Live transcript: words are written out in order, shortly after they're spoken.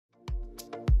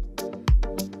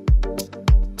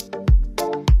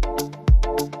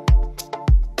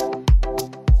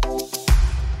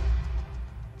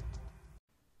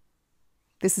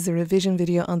This is a revision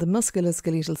video on the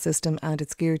musculoskeletal system and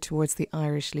it's geared towards the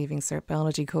Irish Leaving Cert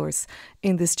Biology course.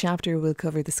 In this chapter we'll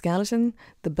cover the skeleton,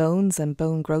 the bones and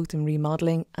bone growth and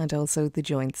remodelling, and also the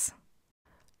joints.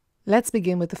 Let's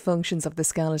begin with the functions of the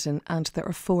skeleton, and there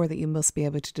are 4 that you must be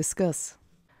able to discuss.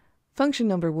 Function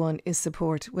number 1 is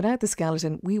support. Without the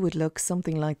skeleton we would look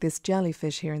something like this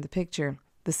jellyfish here in the picture.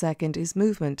 The second is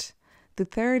movement. The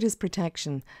third is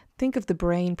protection. Think of the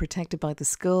brain protected by the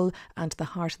skull and the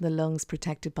heart and the lungs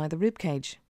protected by the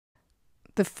ribcage.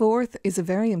 The fourth is a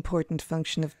very important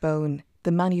function of bone,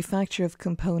 the manufacture of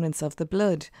components of the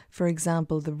blood. For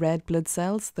example, the red blood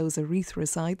cells, those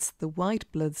erythrocytes, the white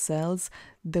blood cells,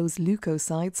 those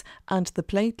leukocytes, and the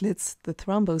platelets, the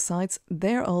thrombocytes,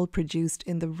 they're all produced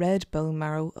in the red bone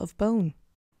marrow of bone.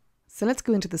 So let's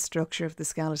go into the structure of the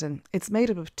skeleton. It's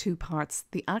made up of 2 parts,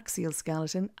 the axial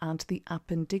skeleton and the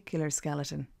appendicular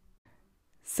skeleton.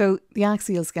 So the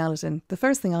axial skeleton, the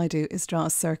first thing I do is draw a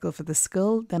circle for the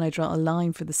skull, then I draw a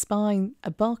line for the spine,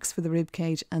 a box for the rib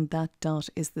cage, and that dot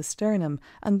is the sternum.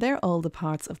 And they're all the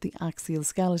parts of the axial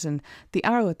skeleton. The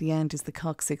arrow at the end is the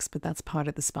coccyx, but that's part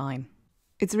of the spine.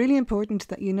 It's really important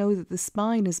that you know that the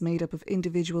spine is made up of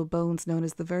individual bones known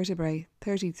as the vertebrae,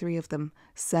 33 of them,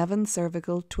 7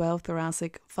 cervical, 12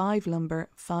 thoracic, 5 lumbar,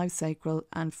 5 sacral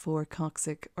and 4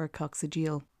 coccyx or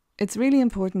coccygeal. It's really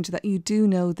important that you do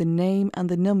know the name and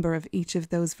the number of each of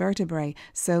those vertebrae.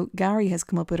 So Gary has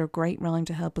come up with a great rhyme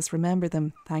to help us remember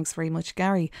them. Thanks very much,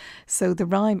 Gary. So the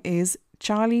rhyme is: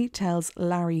 Charlie tells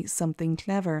Larry something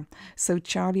clever. So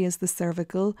Charlie is the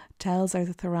cervical, tells are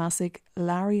the thoracic,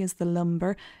 Larry is the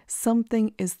lumbar,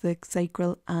 something is the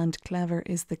sacral, and clever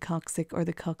is the coccyx or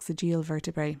the coccygeal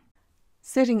vertebrae.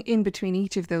 Sitting in between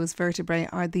each of those vertebrae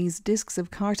are these discs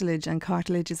of cartilage, and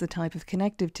cartilage is a type of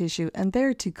connective tissue, and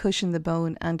they're to cushion the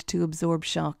bone and to absorb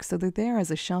shock, so they're there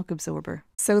as a shock absorber.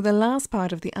 So the last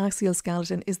part of the axial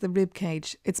skeleton is the rib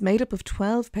cage. It's made up of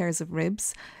 12 pairs of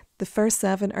ribs. The first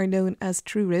 7 are known as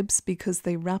true ribs because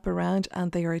they wrap around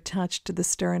and they are attached to the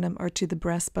sternum or to the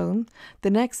breastbone. The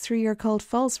next 3 are called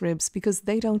false ribs because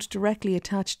they don't directly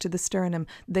attach to the sternum,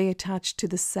 they attach to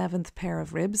the 7th pair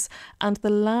of ribs. And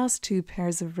the last 2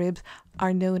 pairs of ribs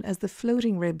are known as the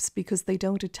floating ribs because they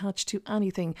don't attach to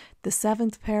anything, the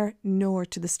 7th pair nor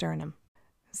to the sternum.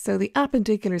 So the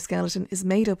appendicular skeleton is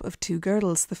made up of 2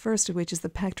 girdles, the first of which is the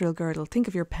pectoral girdle. Think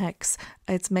of your pecs.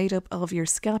 It's made up of your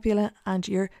scapula and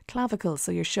your clavicle,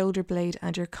 so your shoulder blade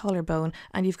and your collarbone,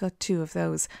 and you've got 2 of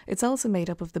those. It's also made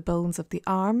up of the bones of the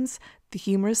arms, the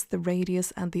humerus, the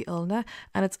radius and the ulna,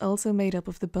 and it's also made up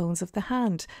of the bones of the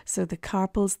hand, so the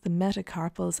carpals, the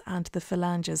metacarpals and the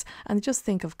phalanges. And just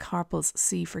think of carpals,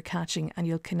 C for catching, and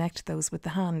you'll connect those with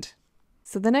the hand.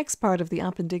 So the next part of the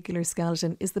appendicular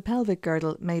skeleton is the pelvic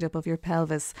girdle, made up of your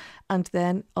pelvis, and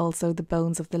then also the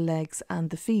bones of the legs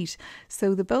and the feet.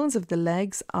 So the bones of the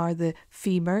legs are the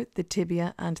femur, the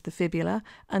tibia and the fibula,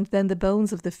 and then the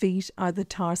bones of the feet are the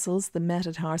tarsals, the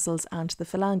metatarsals and the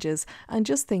phalanges. And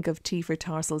just think of T for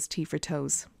tarsals, T for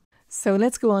toes. So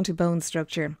let's go on to bone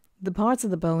structure. The parts of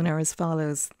the bone are as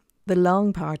follows. The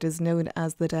long part is known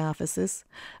as the diaphysis,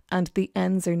 and the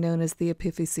ends are known as the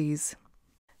epiphyses.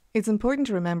 It's important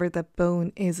to remember that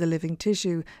bone is a living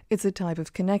tissue. It's a type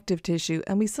of connective tissue,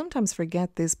 and we sometimes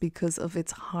forget this because of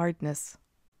its hardness.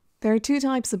 There are 2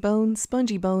 types of bone,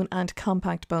 spongy bone and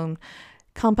compact bone.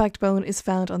 Compact bone is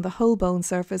found on the whole bone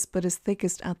surface but is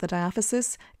thickest at the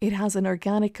diaphysis. It has an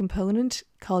organic component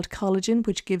called collagen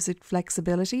which gives it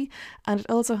flexibility, and it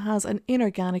also has an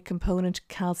inorganic component,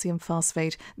 calcium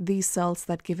phosphate, these salts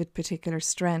that give it particular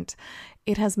strength.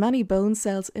 It has many bone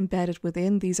cells embedded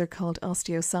within, these are called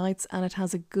osteocytes, and it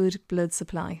has a good blood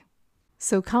supply.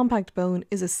 So compact bone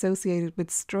is associated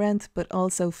with strength but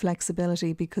also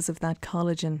flexibility because of that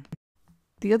collagen.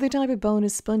 The other type of bone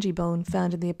is spongy bone,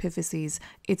 found in the epiphyses.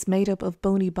 It's made up of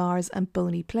bony bars and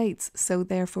bony plates, so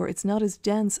therefore it's not as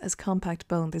dense as compact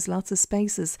bone. There's lots of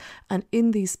spaces, and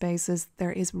in these spaces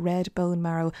there is red bone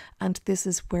marrow, and this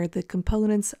is where the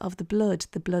components of the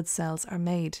blood cells, are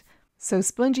made. So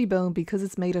spongy bone, because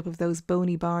it's made up of those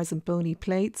bony bars and bony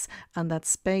plates, and that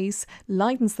space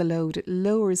lightens the load, it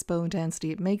lowers bone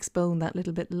density, it makes bone that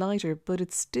little bit lighter, but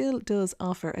it still does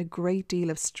offer a great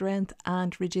deal of strength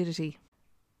and rigidity.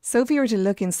 So if you were to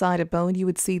look inside a bone, you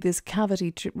would see this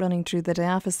cavity running through the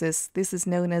diaphysis. This is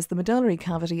known as the medullary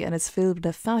cavity, and it's filled with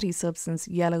a fatty substance,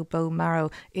 yellow bone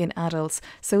marrow, in adults.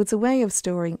 So it's a way of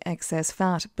storing excess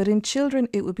fat. But in children,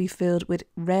 it would be filled with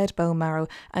red bone marrow,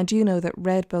 and you know that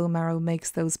red bone marrow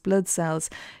makes those blood cells.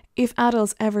 If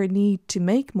adults ever need to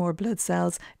make more blood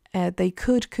cells, they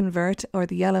could convert, or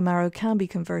the yellow marrow can be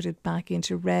converted back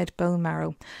into red bone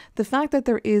marrow. The fact that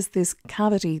there is this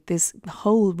cavity, this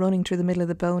hole running through the middle of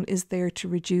the bone, is there to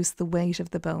reduce the weight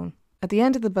of the bone. At the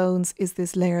end of the bones is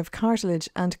this layer of cartilage,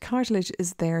 and cartilage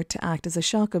is there to act as a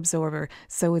shock absorber,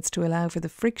 so it's to allow for the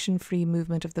friction-free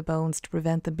movement of the bones to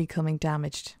prevent them becoming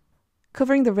damaged.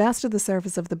 Covering the rest of the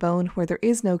surface of the bone where there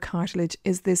is no cartilage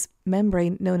is this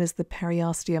membrane known as the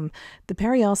periosteum. The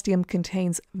periosteum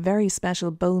contains very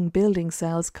special bone building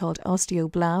cells called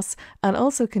osteoblasts, and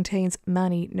also contains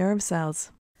many nerve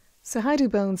cells. So how do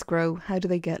bones grow? How do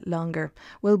they get longer?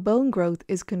 Well, bone growth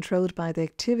is controlled by the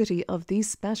activity of these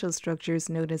special structures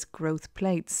known as growth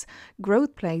plates.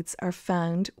 Growth plates are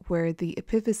found where the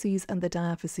epiphyses and the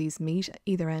diaphyses meet at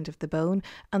either end of the bone,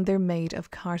 and they're made of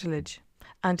cartilage.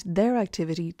 And their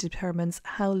activity determines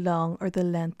how long or the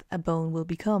length a bone will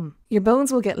become. Your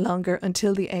bones will get longer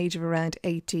until the age of around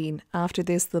 18. After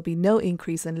this, there'll be no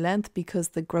increase in length because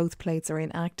the growth plates are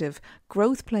inactive.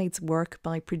 Growth plates work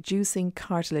by producing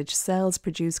cartilage. Cells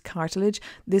produce cartilage.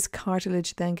 This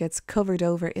cartilage then gets covered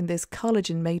over in this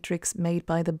collagen matrix made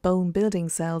by the bone building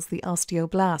cells, the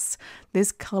osteoblasts.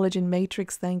 This collagen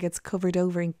matrix then gets covered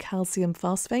over in calcium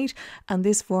phosphate, and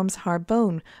this forms hard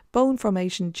bone. Bone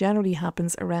formation generally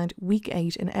happens around week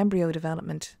 8 in embryo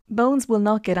development. Bones will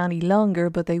not get any longer,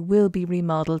 but they will be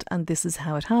remodelled, and this is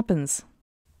how it happens.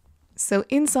 So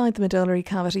inside the medullary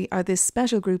cavity are this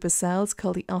special group of cells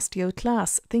called the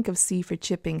osteoclasts. Think of C for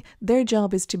chipping. Their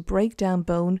job is to break down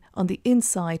bone on the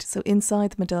inside, so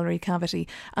inside the medullary cavity.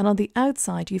 And on the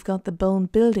outside, you've got the bone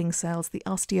building cells, the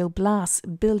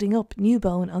osteoblasts, building up new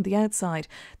bone on the outside.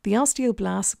 The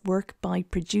osteoblasts work by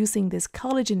producing this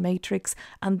collagen matrix,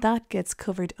 and that gets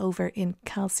covered over in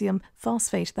calcium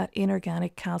phosphate, that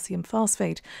inorganic calcium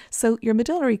phosphate. So your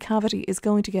medullary cavity is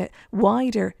going to get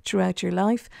wider throughout your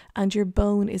life, and your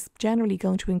bone is generally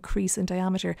going to increase in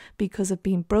diameter because of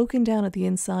being broken down at the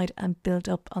inside and built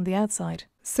up on the outside.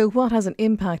 So what has an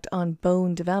impact on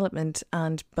bone development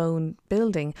and bone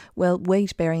building? Well,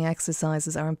 weight-bearing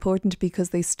exercises are important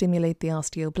because they stimulate the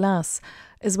osteoblasts.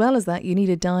 As well as that, you need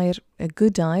a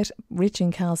good diet, rich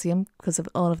in calcium because of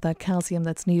all of that calcium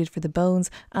that's needed for the bones,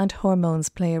 and hormones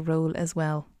play a role as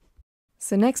well.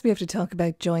 So next we have to talk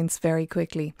about joints very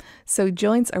quickly. So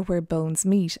joints are where bones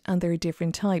meet, and there are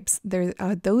different types. There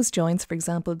are those joints, for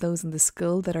example, those in the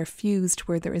skull that are fused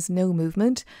where there is no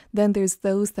movement. Then there's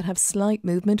those that have slight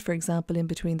movement, for example, in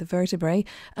between the vertebrae.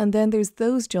 And then there's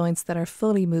those joints that are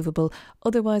fully movable,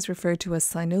 otherwise referred to as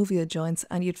synovial joints,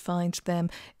 and you'd find them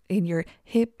in your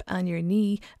hip and your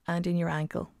knee and in your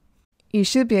ankle. You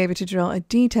should be able to draw a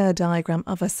detailed diagram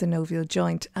of a synovial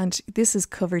joint, and this is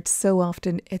covered so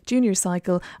often at junior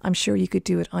cycle. I'm sure you could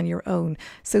do it on your own.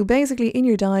 So basically in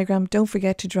your diagram, don't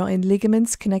forget to draw in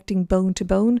ligaments connecting bone to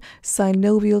bone,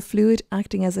 synovial fluid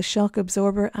acting as a shock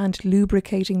absorber and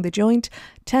lubricating the joint,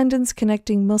 tendons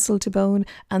connecting muscle to bone,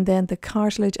 and then the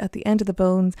cartilage at the end of the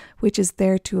bone, which is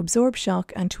there to absorb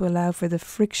shock and to allow for the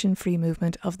friction-free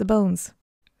movement of the bones.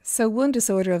 So one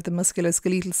disorder of the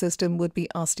musculoskeletal system would be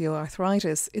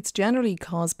osteoarthritis. It's generally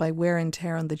caused by wear and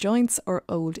tear on the joints or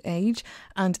old age,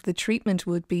 and the treatment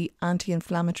would be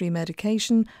anti-inflammatory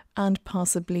medication and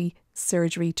possibly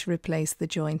surgery to replace the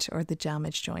joint or the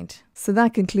damaged joint. So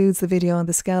that concludes the video on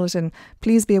the skeleton.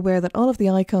 Please be aware that all of the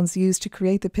icons used to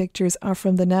create the pictures are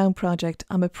from the Noun project.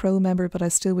 I'm a pro member, but I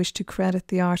still wish to credit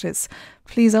the artists.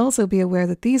 Please also be aware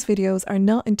that these videos are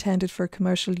not intended for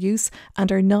commercial use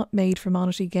and are not made for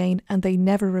monetary gain, and they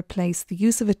never replace the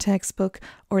use of a textbook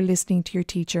or listening to your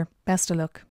teacher. Best of luck.